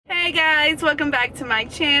Hey guys, welcome back to my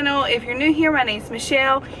channel. If you're new here, my name's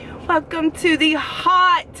Michelle. Welcome to the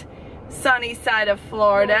hot, sunny side of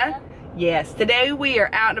Florida. Yes, today we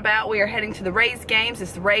are out and about. We are heading to the Rays games.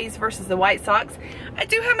 It's the Rays versus the White Sox. I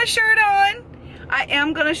do have my shirt on. I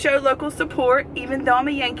am going to show local support, even though I'm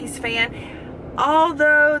a Yankees fan.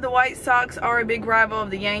 Although the White Sox are a big rival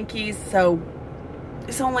of the Yankees, so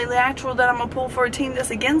it's only natural that I'm going to pull for a team that's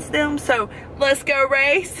against them. So let's go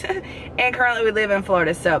Rays. And currently we live in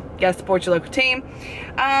Florida, so gotta support your local team.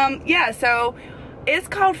 Yeah, so it's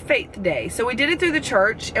called Faith Day. So we did it through the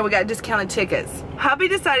church and we got discounted tickets. Hubby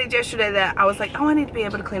decided yesterday that I was like, oh, I need to be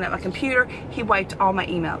able to clean up my computer. He wiped all my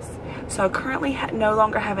emails. So I currently no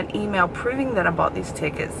longer have an email proving that I bought these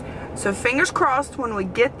tickets. So fingers crossed when we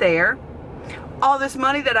get there, all this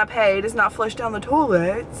money that I paid is not flushed down the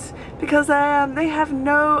toilets because they have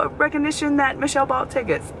no recognition that Michelle bought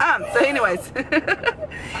tickets. So anyways,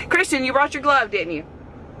 Christian, you brought your glove, didn't you?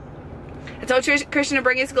 I told Christian to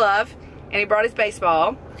bring his glove, and he brought his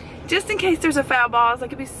baseball. Just in case there's a foul ball, I was like,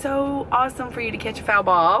 it'd be so awesome for you to catch a foul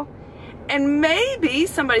ball. And maybe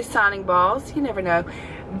somebody's signing balls, you never know.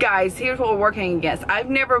 Guys, here's what we're working against. I've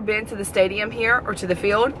never been to the stadium here or to the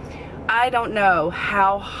field. I don't know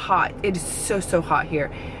how hot, it is so hot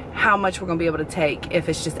here, how much we're going to be able to take if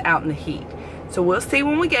it's just out in the heat. So we'll see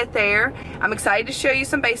when we get there. I'm excited to show you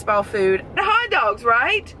some baseball food. The hot dogs,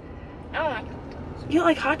 right? I like hot dogs. You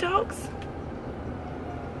like hot dogs?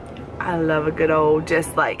 I love a good old,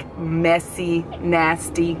 just like messy,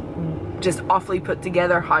 nasty, just awfully put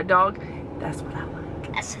together hot dog. That's what I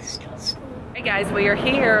like. That's so stressful. Hey guys, we are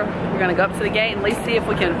here. We're going to go up to the gate and at least see if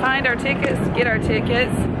we can find our tickets, get our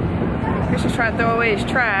tickets. Christian's trying to throw away his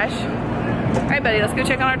trash. All right, buddy, let's go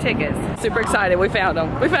check on our tickets. Super excited. We found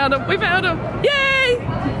them. We found them. We found them. Yay!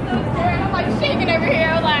 I'm like shaking over here.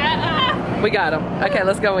 I'm like, ah. We got them. Okay,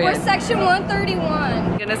 let's go in. We're section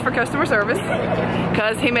 131. Goodness for customer service,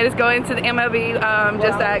 because he made us go into the MLB,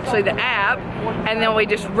 just actually the app, and then we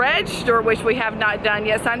just registered, which we have not done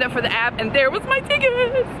yet. Signed up for the app, and there was my ticket.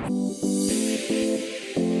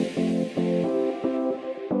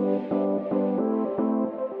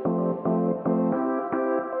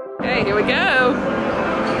 Okay, here we go.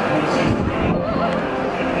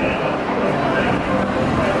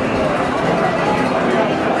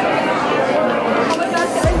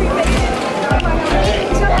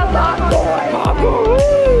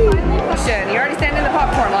 Christian, you already standing in the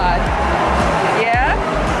popcorn line. Yeah?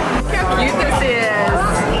 Look how cute this is.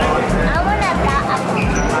 I want that.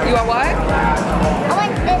 You want what? I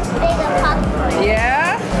want this big of popcorn.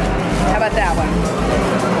 Yeah? How about that one?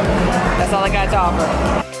 That's all I got to offer.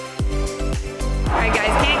 Alright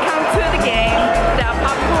guys, can't come to the game without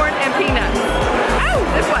popcorn and peanuts. Oh,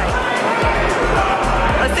 this way.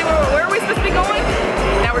 Let's see, where are we supposed to be going?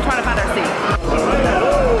 Now we're trying to find our seat.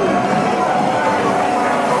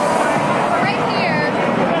 Right here.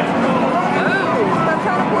 Ooh.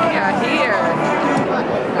 Yeah, here.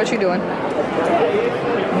 What you doing?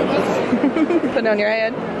 Putting on your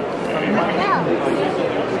head?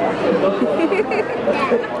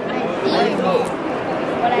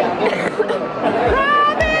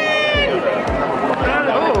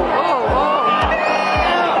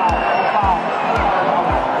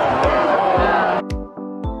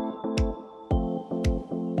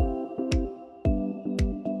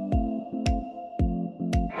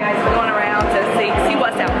 Guys, we're going around to see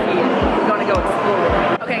what's out here. We're going to go explore.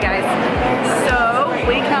 Okay guys, so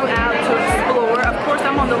we come out to explore. Of course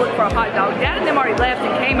I'm on the look for a hot dog. Dad and them already left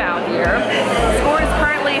and came out here. The score is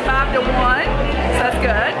currently 5-1, so that's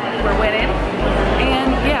good. We're winning.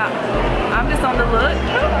 And yeah, I'm just on the look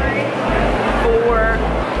for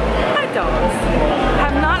hot dogs.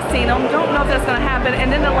 Have not seen them, don't know if that's going to happen.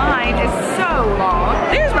 And then the line is so long.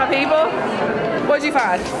 There's my people. What'd you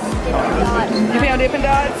find? You found Dippin'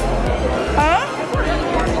 Dots? Huh?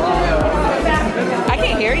 I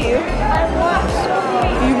can't hear you.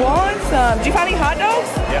 You want some? Did you find any hot dogs?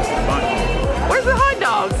 Yes, fine. Where's the hot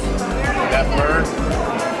dogs? That bird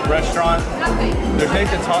restaurant. There's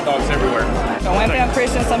Nathan's hot dogs everywhere. So I went down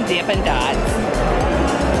Christian some Dippin' Dots.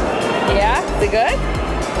 Yeah? Is it good?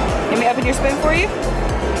 Let me open your spoon for you.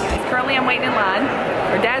 Currently I'm waiting in line.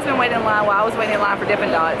 Or Dad's been waiting in line while I was waiting in line for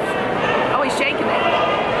Dippin' Dots. Oh, he's shaking it.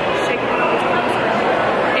 Shaking it all the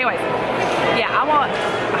time. Anyways, yeah, I want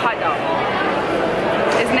a hot dog.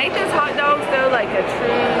 Is Nathan's hot dogs though like a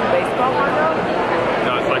true baseball hot dog?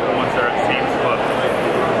 No, it's like the ones that are at Sam's Club.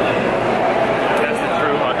 That's the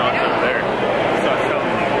true hot dogs over there. So I was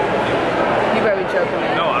telling you. You better be joking,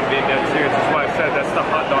 man. No, I'm being dead serious. That's why I said that's the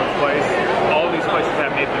hot dog place. All these places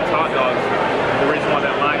have Nathan's hot dogs. The reason why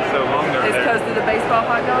that line's so long there. It's because of the baseball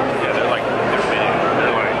hot dogs? Yeah, they're like, they're big.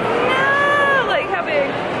 They're like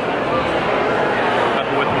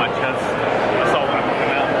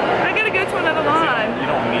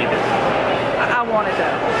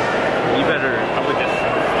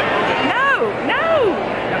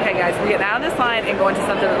guys, we're getting out of this line and going to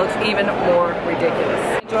something that looks even more ridiculous.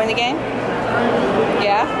 Enjoying the game?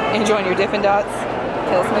 Yeah? Enjoying your Dippin' Dots?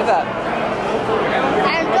 Okay, let's move up.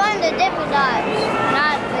 I'm enjoying the Dippin' Dots,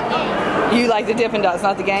 not the game. You like the Dippin' Dots,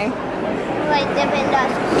 not the game? I like Dippin'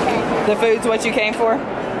 Dots instead. The food's what you came for?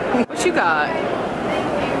 What you got?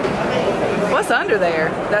 What's under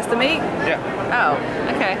there? That's the meat? Yeah. Oh,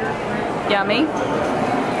 okay. Yummy.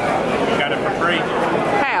 Got it for free.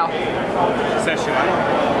 How? Says she likes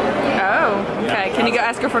it. Oh, okay. Can you go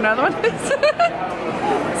ask her for another one?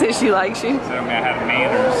 Says she likes you. So I mean, I had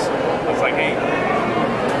manners. I was like, hey,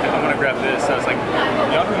 I'm gonna grab this. I was like,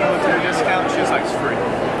 y'all can go to the discount. She was like, it's free.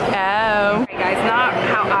 Oh. Hey guys, not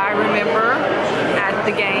how I remember at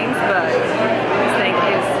the games, but this thing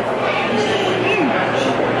is huge.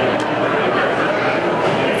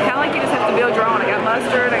 It's kind of like you just have to build your own. I got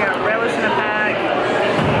mustard, I got relish in a pack.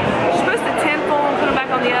 You're supposed to tinfoil and put them back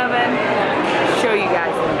on the oven. Show you guys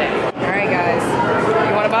one day. Alright guys,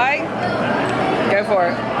 you want a bite? Go for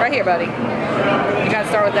it. Right here, buddy. You gotta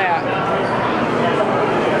start with that.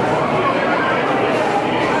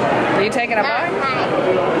 Are you taking a bite?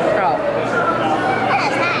 Oh.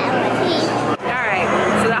 Alright,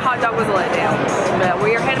 so that hot dog was a letdown. But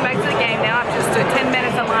we are heading back to the game now. I've just stood 10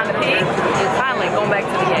 minutes in line to pee and finally going back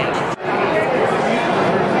to the game.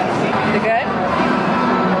 Is it good?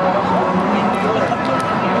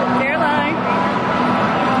 Caroline.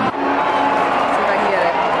 See if I can get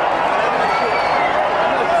it.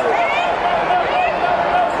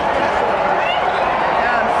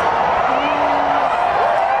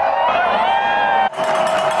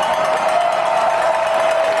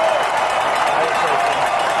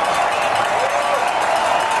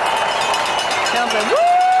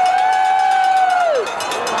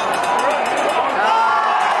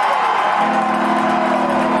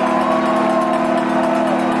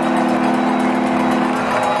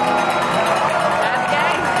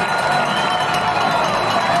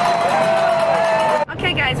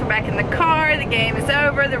 We're back in the car. The game is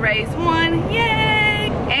over. The Rays won. Yay!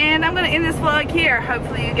 And I'm going to end this vlog here.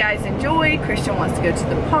 Hopefully you guys enjoyed. Christian wants to go to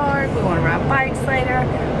the park. We want to ride bikes later.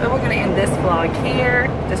 But we're going to end this vlog here.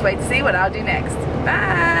 Just wait to see what I'll do next.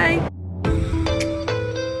 Bye!